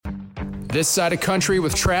This Side of Country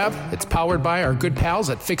with Trav, it's powered by our good pals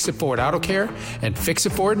at Fix It Forward Auto Care and Fix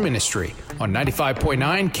It Forward Ministry on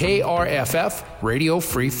 95.9 KRFF, Radio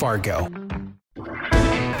Free Fargo.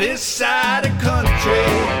 This side of country,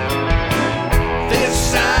 this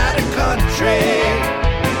side of country.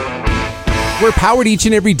 We're powered each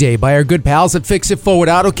and every day by our good pals at Fix It Forward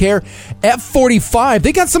Auto Care. F45,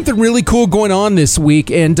 they got something really cool going on this week,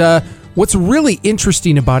 and what's really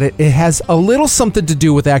interesting about it, it has a little something to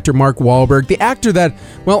do with actor Mark Wahlberg, the actor that,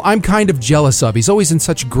 well, I'm kind of jealous of. He's always in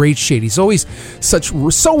such great shape. He's always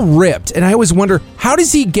so ripped, and I always wonder, how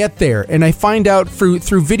does he get there? And I find out through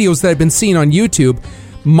videos that I've been seeing on YouTube,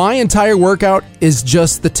 my entire workout is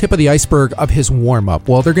just the tip of the iceberg of his warm-up.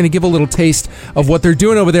 Well, they're going to give a little taste of what they're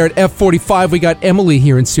doing over there at F45. We got Emily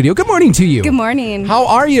here in studio. Good morning to you. Good morning. How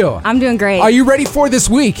are you? I'm doing great. Are you ready for this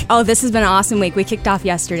week? Oh, this has been an awesome week. We kicked off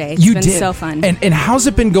yesterday. It's been so fun. And how's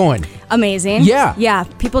it been going? Amazing. Yeah. Yeah,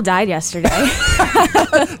 people died yesterday.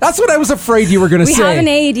 That's what I was afraid you were going to say. We have an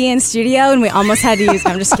AED in studio, and we almost had to use it.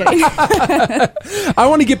 I'm just kidding. I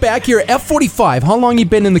want to get back here. F45, how long you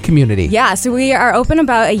been in the community? Yeah, so we are open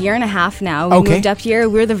about a year and a half now. We moved up here.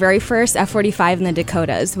 We were the very first F45 in the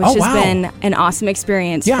Dakotas, which has been an awesome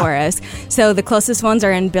experience for us. So the closest ones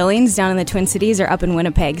are in Billings, down in the Twin Cities, or up in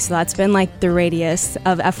Winnipeg. So that's been like the radius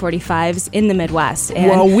of F45s in the Midwest. And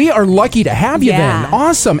well, we are lucky to have you then.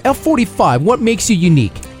 Awesome. F45, what makes you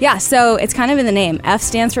unique? Yeah, so it's kind of in the name. F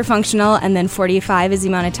stands for functional, and then 45 is the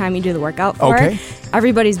amount of time you do the workout for. Okay.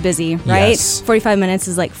 Everybody's busy, right? Yes. 45 minutes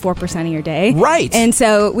is like 4% of your day. Right. And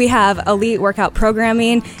so we have elite workout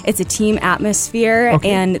programming. It's a team atmosphere,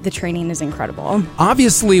 and the training is incredible.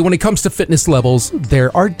 Obviously, when it comes to fitness levels,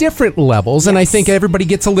 there are different levels, and I think everybody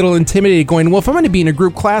gets a little intimidated going, well, if I'm going to be in a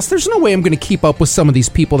group class, there's no way I'm going to keep up with some of these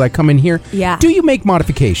people that come in here. Yeah. Do you make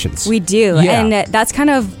modifications? We do, yeah. And that's kind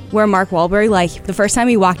of where Mark Wahlberg, like the first time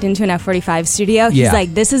he walked into an F45 studio, he's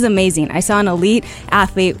like, this is amazing. I saw an elite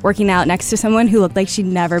athlete working out next to someone who looked like she'd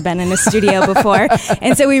never been in a studio before.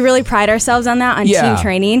 And so we really pride ourselves on that, on team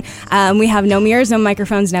training. We have no mirrors, no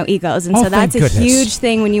microphones, no egos. And so that's a huge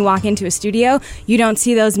thing when you walk into a studio. You don't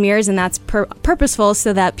see those mirrors, and that's purposeful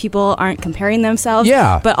so that people aren't comparing themselves.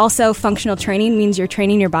 Yeah. But also functional training means you're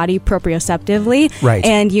training your body proprioceptively. Right.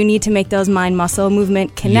 And you need to make those mind-muscle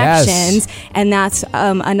movement connections. Yes. And that's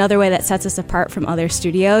another way that sets us apart from other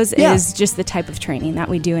studios is just the type of training that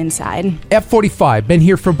we do inside. F45, been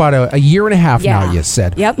here for about a year and a half now, you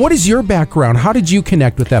said. Yep. What is your background? How did you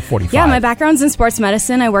connect with F45? Yeah, my background's in sports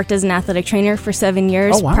medicine. I worked as an athletic trainer for 7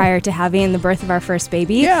 years prior to having the birth of our first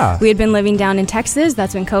baby. Yeah. We had been living down in Texas.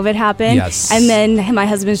 That's when COVID happened. Yes. And then my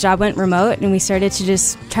husband's job went remote, and we started to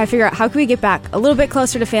just try to figure out how can we get back a little bit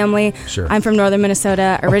closer to family. Sure. I'm from northern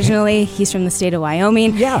Minnesota originally. He's from the state of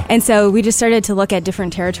Wyoming. Yeah. And so we just started to look at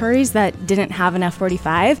different territories that didn't have an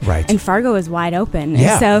F45. Right. And Fargo is wide open.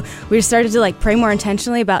 Yeah. And so we just started to pray more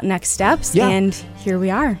intentionally about next steps. Yeah. And here we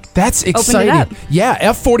are. That's exciting.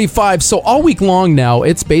 Yeah, F45. So all week long now,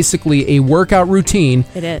 it's basically a workout routine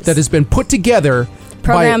that has been put together.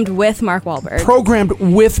 Programmed with Mark Wahlberg. Programmed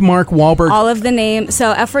with Mark Wahlberg. All of the names.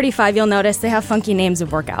 So F45, you'll notice they have funky names of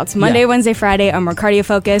workouts. Monday, Wednesday, Friday are more cardio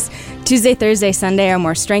focused. Tuesday, Thursday, Sunday are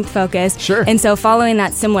more strength focused. Sure. And so following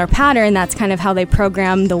that similar pattern, that's kind of how they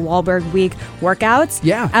program the Wahlberg week workouts.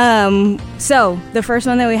 Yeah. So the first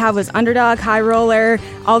one that we have was Underdog, High Roller.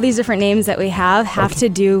 All these different names that we have to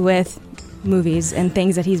do with movies and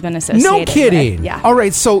things that he's been associated with. No kidding. Yeah. All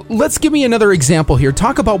right, so let's give me another example here.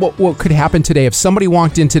 Talk about what could happen today if somebody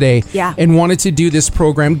walked in today and wanted to do this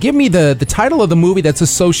program. Give me the title of the movie that's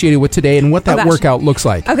associated with today and what that workout looks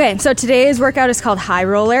like. Okay, so today's workout is called High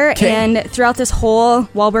Roller, and throughout this whole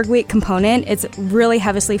Wahlberg Week component, it's really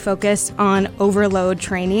heavily focused on overload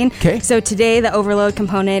training. Okay. So today, the overload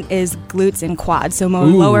component is glutes and quads, so more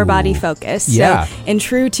lower body focus. Yeah. So in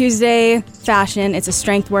true Tuesday fashion, it's a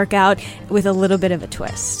strength workout with a little bit of a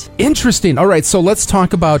twist. Interesting. All right, so let's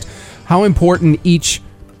talk about how important each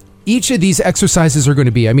of these exercises are going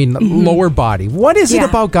to be. I mean, lower body. What is it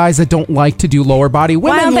about guys that don't like to do lower body?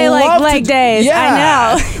 Women Why don't they like leg days?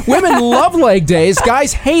 Yeah. I know. Women love leg days.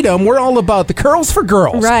 Guys hate them. We're all about the curls for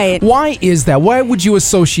girls. Right. Why is that? Why would you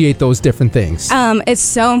associate those different things? It's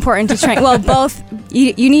so important to train. Well, both.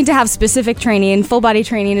 You need to have specific training. Full body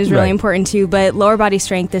training is really important too, but lower body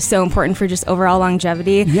strength is so important for just overall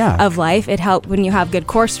longevity of life. It helps when you have good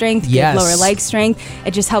core strength, good lower leg strength.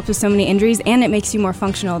 It just helps with so many injuries, and it makes you more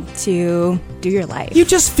functional to do your life. You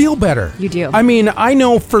just feel better. You do. I mean, I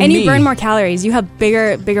know for me. And you burn more calories. You have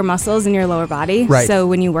bigger muscles in your lower body. Right. So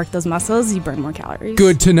when you work those muscles, you burn more calories.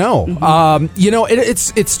 Good to know.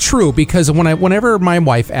 It's true, because whenever my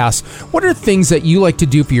wife asks, what are things that you like to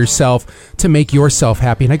do for yourself to make yourself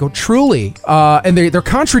happy? And I go, truly. And they're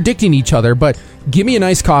contradicting each other, but give me a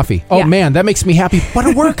nice coffee. Oh, man, that makes me happy. But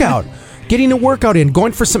a workout. Getting a workout in,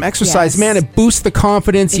 going for some exercise, man, it boosts the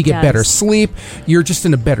confidence. You get better sleep. You're just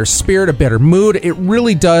in a better spirit, a better mood. It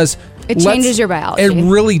really does. It changes your biology. It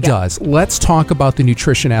really does. Let's talk about the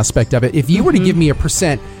nutrition aspect of it. If you were to give me a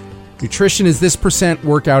percent, nutrition is this percent,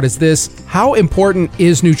 workout is this. How important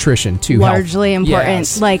is nutrition to health? Largely important.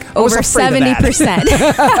 Yes. Like over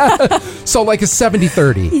 70%. So like a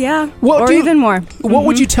 70-30. Yeah. Or even more. What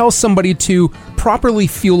would you tell somebody to properly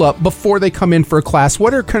fuel up before they come in for a class?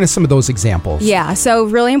 What are kind of some of those examples? Yeah, so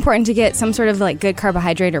really important to get some sort of like good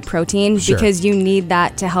carbohydrate or protein, because you need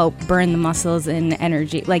that to help burn the muscles and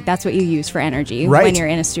energy. Like that's what you use for energy when you're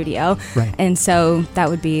in a studio. Right. And so that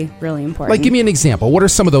would be really important. Like give me an example. What are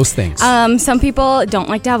some of those things? Some people don't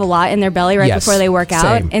like to have a lot in their belly before they work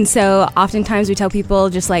out. Same. And so oftentimes we tell people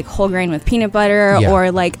just like whole grain with peanut butter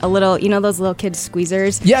or like a little, those little kids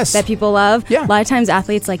squeezers that people love. Yeah. A lot of times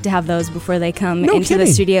athletes like to have those before they come into the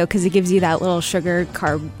studio, because it gives you that little sugar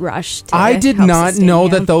carb rush. I did not know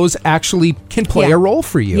that those actually can play a role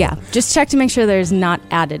for you. Yeah, just check to make sure there's not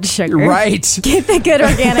added sugar. Right. Get the good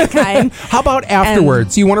organic kind. How about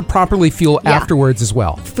afterwards? You want to properly fuel afterwards as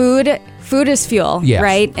well. Food is fuel,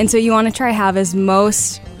 right? And so you want to try have as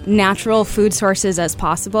most natural food sources as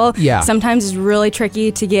possible. Yeah. Sometimes it's really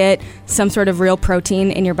tricky to get some sort of real protein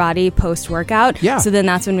in your body post-workout. Yeah. So then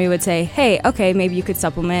that's when we would say, hey, okay, maybe you could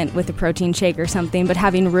supplement with a protein shake or something, but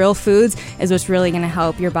having real foods is what's really going to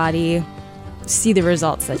help your body see the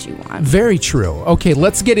results that you want. Very true. Okay,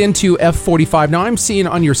 let's get into F45. Now I'm seeing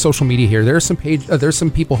on your social media here, there's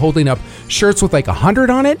some people holding up shirts with like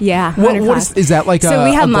 100 on it. Yeah, what is that like? So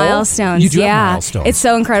we have a goal? milestones. You do have milestones. It's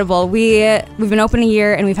so incredible. We've been open a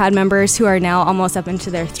year, and we've had members who are now almost up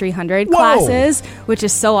into their 300 classes, which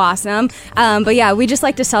is so awesome. But yeah, we just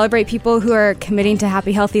like to celebrate people who are committing to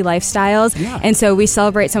happy, healthy lifestyles. Yeah. And so we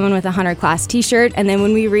celebrate someone with a 100 class t-shirt, and then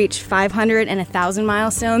when we reach 500 and 1,000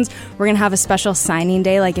 milestones, we're gonna have a special signing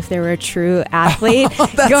day, like if they were a true athlete.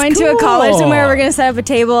 Going to a college somewhere, we're going to set up a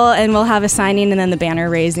table and we'll have a signing and then the banner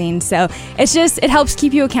raising. So it helps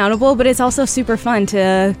keep you accountable, but it's also super fun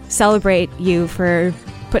to celebrate you for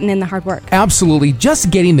putting in the hard work. Absolutely.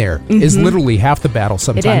 Just getting there is literally half the battle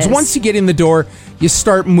sometimes. Once you get in the door, you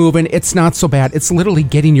start moving. It's not so bad. It's literally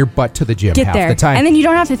getting your butt to the gym half the time. And then you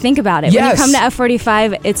don't have to think about it. When you come to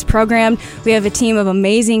F45, it's programmed. We have a team of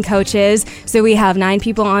amazing coaches. So we have 9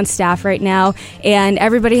 people on staff right now, and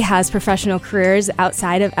everybody has professional careers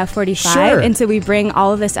outside of F45. Sure. And so we bring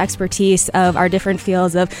all of this expertise of our different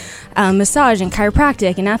fields of massage and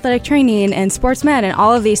chiropractic and athletic training and sports med and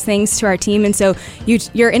all of these things to our team. And so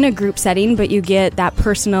you're in a group setting, but you get that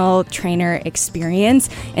personal trainer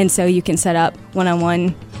experience. And so you can set up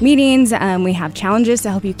one-on-one meetings. We have challenges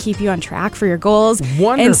to help you keep you on track for your goals.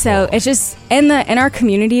 Wonderful. And so it's just, and our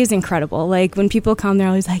community is incredible. Like when people come, they're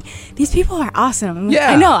always like, these people are awesome.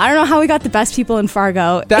 Yeah. I know. I don't know how we got the best people in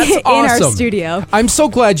Fargo That's in awesome. our studio. I'm so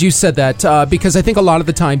glad you said that because I think a lot of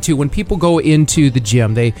the time too, when people go into the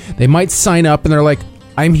gym, they might sign up and they're like,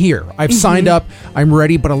 I'm here. I've signed up. I'm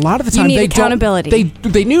ready. But a lot of the time, you need accountability.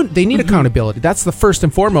 They need accountability. That's the first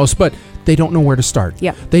and foremost. But they don't know where to start.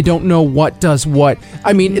 Yep. They don't know what does what.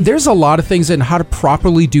 I mean, there's a lot of things in how to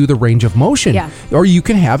properly do the range of motion. Yeah. Or you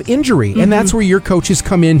can have injury. And that's where your coaches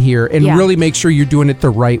come in here and really make sure you're doing it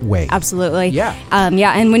the right way. Absolutely. Yeah.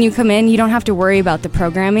 And when you come in, you don't have to worry about the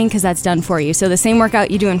programming because that's done for you. So the same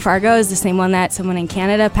workout you do in Fargo is the same one that someone in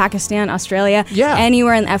Canada, Pakistan, Australia,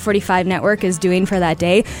 anywhere in the F45 network is doing for that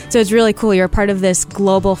day. So it's really cool. You're a part of this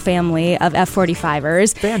global family of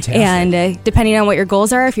F45ers. Fantastic. And depending on what your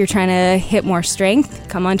goals are, if you're trying to hit more strength,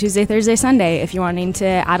 come on Tuesday, Thursday, Sunday. If you're wanting to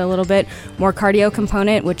add a little bit more cardio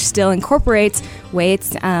component, which still incorporates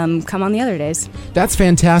weights, come on the other days. That's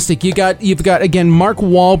fantastic. You've got again Mark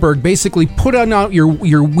Wahlberg basically put on out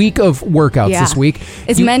your week of workouts this week.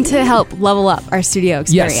 It's meant to help level up our studio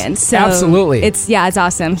experience. Yes, so absolutely. It's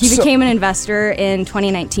awesome. He became an investor in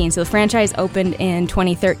 2019. So the franchise opened in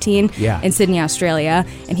 2013 in Sydney, Australia,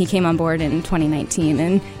 and he came on board in 2019,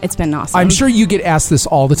 and it's been awesome. I'm sure you get asked this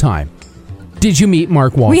all the time. Did you meet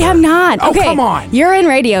Mark Wahlberg? We have not. Oh, okay. come on. You're in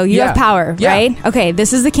radio. You have power, right? Okay,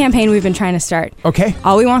 this is the campaign we've been trying to start. Okay.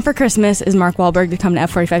 All we want for Christmas is Mark Wahlberg to come to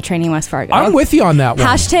F45 training in West Fargo. I'm with you on that one.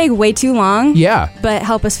 Hashtag way too long. Yeah. But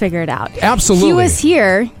help us figure it out. Absolutely. He was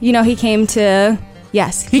here. He came to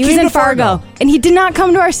Yes, He was came in to Fargo. and he did not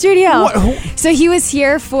come to our studio. What? So he was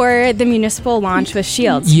here for the municipal launch with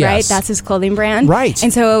Shields, Yes. right? That's his clothing brand. Right.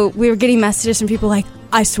 And so we were getting messages from people like,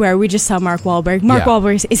 I swear, we just saw Mark Wahlberg. Mark Yeah.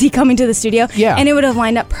 Wahlberg, is he coming to the studio? Yeah. And it would have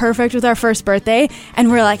lined up perfect with our first birthday. And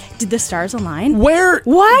we're like, did the stars align? Where?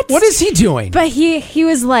 What? What is he doing? But he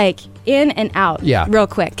was like in and out real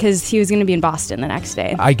quick because he was going to be in Boston the next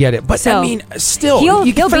day. I get it. But So, I mean, still, He'll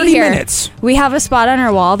you get be 30 here. minutes. We have a spot on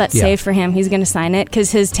our wall that's Yeah. saved for him. He's going to sign it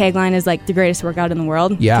because his tagline is like the greatest workout in the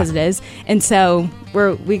world. Yeah. Because it is. And so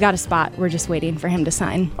we got a spot. We're just waiting for him to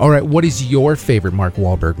sign. All right, what is your favorite Mark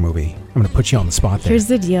Wahlberg movie? I'm going to put you on the spot there. Here's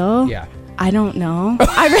the deal. Yeah. I don't know.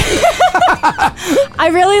 I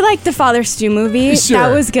really like the Father Stu movie. Sure.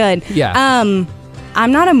 That was good. Yeah.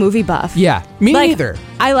 I'm not a movie buff. Yeah, me Like, neither.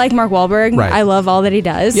 I like Mark Wahlberg. Right. I love all that he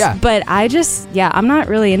does. Yeah. But I'm not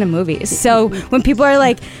really into movies. So when people are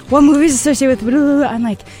like, what movies associated with blah, blah, blah, I'm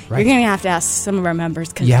like, Right. you're going to have to ask some of our members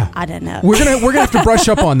because I don't know. We're gonna have to brush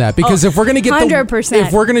up on that because if we're gonna get 100%.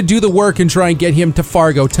 if we're gonna do the work and try and get him to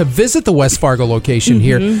Fargo to visit the West Fargo location Mm-hmm.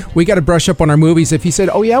 here, we got to brush up on our movies. If he said,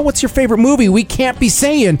 "Oh yeah, what's your favorite movie?" We can't be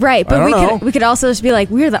saying Right, I but don't know. we could also just be like,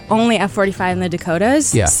 we're the only F45 in the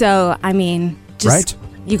Dakotas. Yeah. So, I mean, just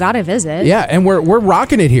Right. you got to visit. Yeah, and we're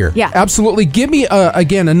rocking it here. Yeah. Absolutely. Give me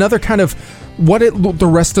again another kind of what the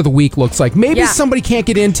rest of the week looks like. Maybe Yeah. somebody can't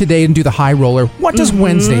get in today and do the high roller. What does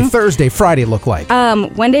Wednesday, Thursday, Friday look like?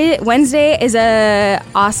 Wednesday is a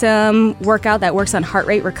awesome workout that works on heart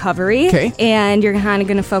rate recovery. Okay. And you're kind of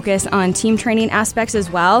going to focus on team training aspects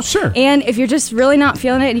as well. Sure. And if you're just really not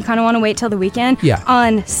feeling it and you kind of want to wait till the weekend, Yeah.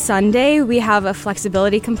 on Sunday we have a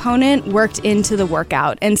flexibility component worked into the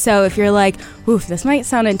workout. And so if you're like, oof, this might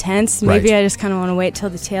sound intense, maybe Right. I just kind of want to wait till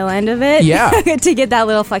the tail end of it Yeah. to get that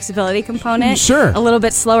little flexibility component. Sure. A little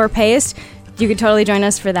bit slower paced. You could totally join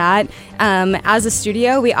us for that. As a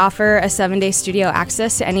studio, we offer a 7-day studio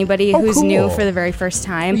access to anybody who's cool. new for the very first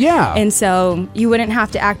time. Yeah. And so you wouldn't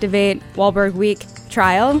have to activate Wahlberg Week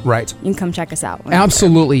trial. Right. You can come check us out.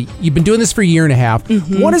 Absolutely. You've been doing this for a year and a half.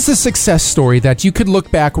 What is the success story that you could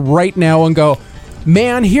look back right now and go,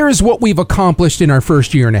 man, here's what we've accomplished in our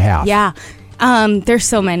first year and a half? Yeah. There's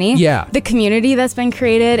so many. Yeah. The community that's been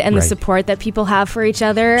created and the Right. support that people have for each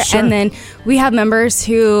other. Sure. And then we have members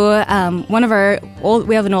who,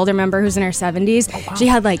 we have an older member who's in her 70s. wow. She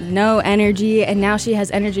had like no energy and now she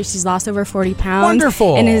has energy. She's lost over 40 pounds.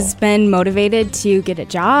 Wonderful. And has been motivated to get a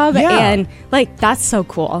job. Yeah. And like, that's so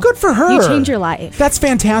cool. Good for her. You change your life. That's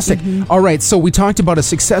fantastic. All right, so we talked about a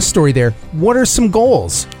success story there. What are some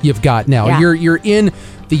goals you've got now? Yeah. You're in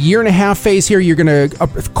the year and a half phase here. You're going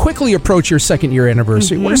to quickly approach your second year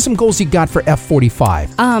anniversary. What are some goals you got for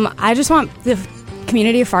F45? I just want the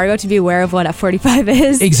community of Fargo to be aware of what F45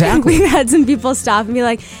 is. Exactly. We've had some people stop and be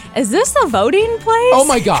like, is this a voting place? Oh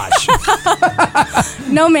my gosh.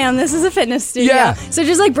 No, ma'am, this is a fitness studio. Yeah. So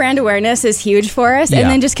just like brand awareness is huge for us. Yeah. And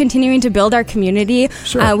then just continuing to build our community.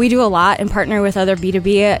 Sure. We do a lot and partner with other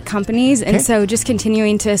B2B companies. And Okay. so just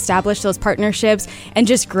continuing to establish those partnerships and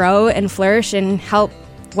just grow and flourish and help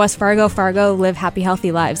West Fargo live happy,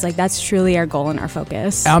 healthy lives. Like that's truly our goal and our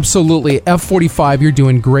focus. Absolutely. F45, you're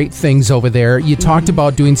doing great things over there. You talked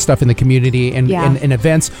about doing stuff in the community and, Yeah. and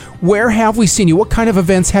events. Where have we seen you? What kind of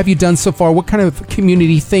events have you done so far? What kind of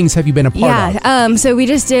community things have you been a part of? So we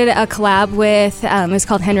just did a collab with, it's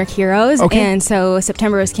called Henrik Heroes. Okay. And so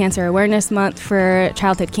September was Cancer Awareness Month for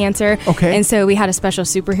childhood cancer. Okay. And so we had a special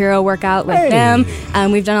superhero workout with Hey. them.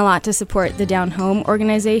 We've done a lot to support the Down Home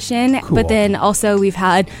organization. Cool. But then also we've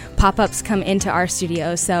had pop-ups come into our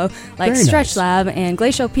studio. So like Very Stretch nice. Lab and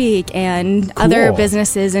Glacial Peak and Cool. other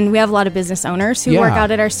businesses. And we have a lot of business owners who Yeah. work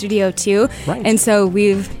out at our studio too. Right. And so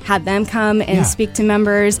we've had them come and Yeah. speak to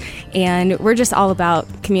members. And we're just all about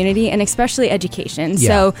community and especially education.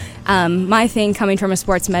 Yeah. So my thing coming from a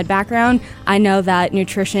sports med background, I know that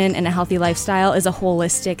nutrition and a healthy lifestyle is a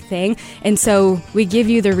holistic thing. And so we give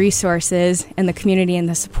you the resources and the community and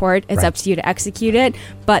the support. It's Right. up to you to execute it,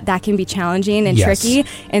 but that can be challenging and Yes. tricky.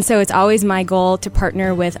 And so it's always my goal to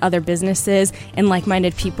partner with other businesses and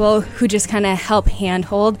like-minded people who just kind of help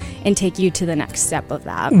handhold and take you to the next step of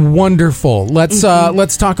that. Wonderful. Let's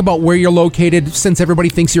talk about where you're located since everybody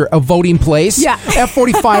thinks you're a voting place. Yeah.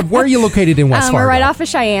 F45, where are you located in West Fargo? We're right off of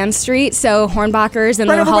Cheyenne Street, so Hornbachers and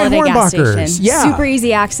Right the over by Holiday gas Hornbachers. station. Yeah. Super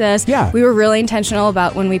easy access. Yeah. We were really intentional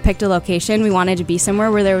about when we picked a location. We wanted to be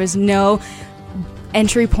somewhere where there was no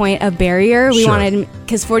entry point of barrier. We Sure. wanted,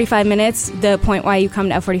 because 45 minutes, the point why you come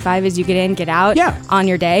to F45 is you get in, get out Yeah. on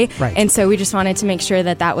your day. Right. And so we just wanted to make sure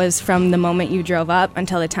that that was from the moment you drove up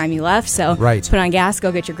until the time you left. So Right. put on gas, go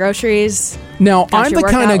get your groceries. Now, Got I'm your the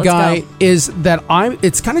kind of workout, guy let's is that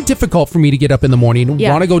it's kind of difficult for me to get up in the morning,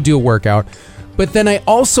 Yeah. want to go do a workout. But then I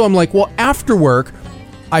also am like, well, after work,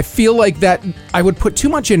 I feel like that I would put too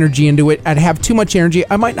much energy into it. I'd have too much energy.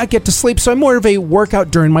 I might not get to sleep. So I'm more of a workout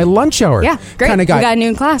during my lunch hour. Yeah, great. Kind of guy. We got a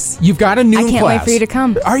noon class. You've got a noon class. I can't wait for you to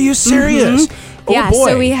come. Are you serious? Oh, yeah, boy.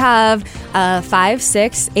 so we have 5,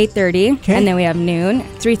 6, 8:30, and then we have noon,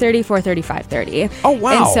 3:30, 4:30, 5:30. Oh,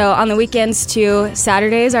 wow. And so on the weekends, too,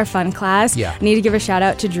 Saturdays, our fun class. Yeah. I need to give a shout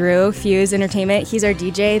out to Drew, Fuse Entertainment. He's our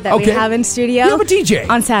DJ that we have in studio. You have a DJ?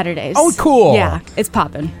 On Saturdays. Oh, cool. Yeah, it's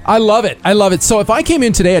popping. I love it. I love it. So if I came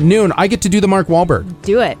in today at noon, I get to do the Mark Wahlberg.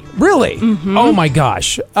 Do it. Really? Mm-hmm. Oh, my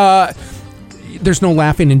gosh. There's no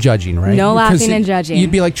laughing and judging, right? No laughing and judging. You'd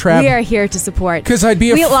be like, Trav. We are here to support. Because I'd be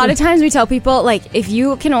a lot of times we tell people, like, if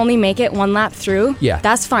you can only make it one lap through,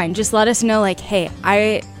 that's fine. Just let us know, like, hey,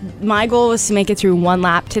 my goal was to make it through one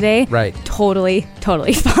lap today. Right. Totally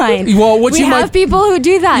fine. Well, we have people who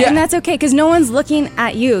do that, and that's okay, because no one's looking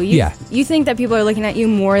at you. Yeah. You think that people are looking at you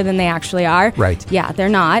more than they actually are. Right. Yeah, they're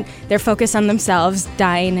not. They're focused on themselves,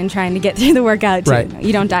 dying and trying to get through the workout, too. Right.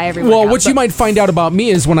 You don't die every Well, workout. what you might find out about me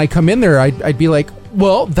is when I come in there, I'd be like,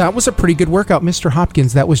 well, that was a pretty good workout, Mr.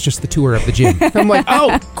 Hopkins. That was just the tour of the gym. I'm like,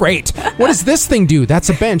 oh, great. What does this thing do? That's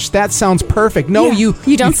a bench. That sounds perfect. No, you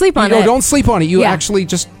don't sleep on it. No, don't sleep on it. You actually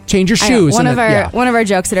just change your shoes. One of our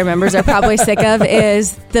jokes that our members are probably sick of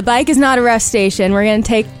is the bike is not a rest station. We're going to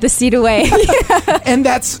take the seat away. And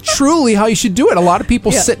that's truly how you should do it. A lot of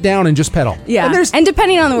people sit down and just pedal. Yeah. And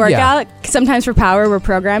depending on the workout, sometimes for power, we're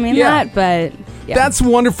programming that, but... Yeah. That's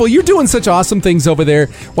wonderful. You're doing such awesome things over there.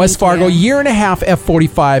 West Fargo, year and a half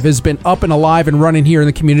F45 has been up and alive and running here in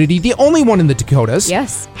the community. The only one in the Dakotas.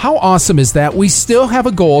 Yes. How awesome is that? We still have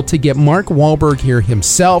a goal to get Mark Wahlberg here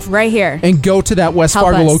himself. Right here. And go to that West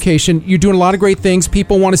Fargo location. You're doing a lot of great things.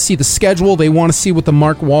 People want to see the schedule. They want to see what the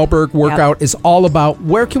Mark Wahlberg workout is all about.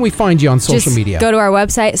 Where can we find you on social media? Go to our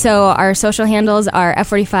website. So our social handles are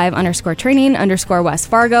F45_training_West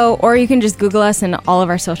Fargo, or you can just Google us and all of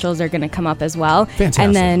our socials are going to come up as well. Fantastic.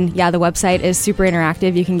 And then, the website is super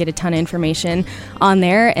interactive. You can get a ton of information on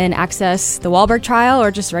there and access the Wahlberg trial or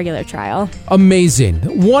just regular trial.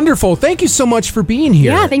 Amazing. Wonderful. Thank you so much for being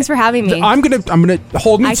here. Yeah, thanks for having me. I'm gonna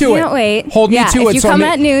hold me to it. I can't wait. Hold me to it. If you come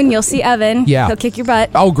at noon, you'll see Evan. Yeah. He'll kick your butt.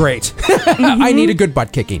 Oh, great. I need a good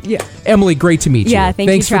butt kicking. Yeah. Emily, great to meet you. Yeah,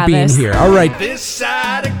 thanks for Travis. being here. All right. This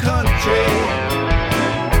side of country.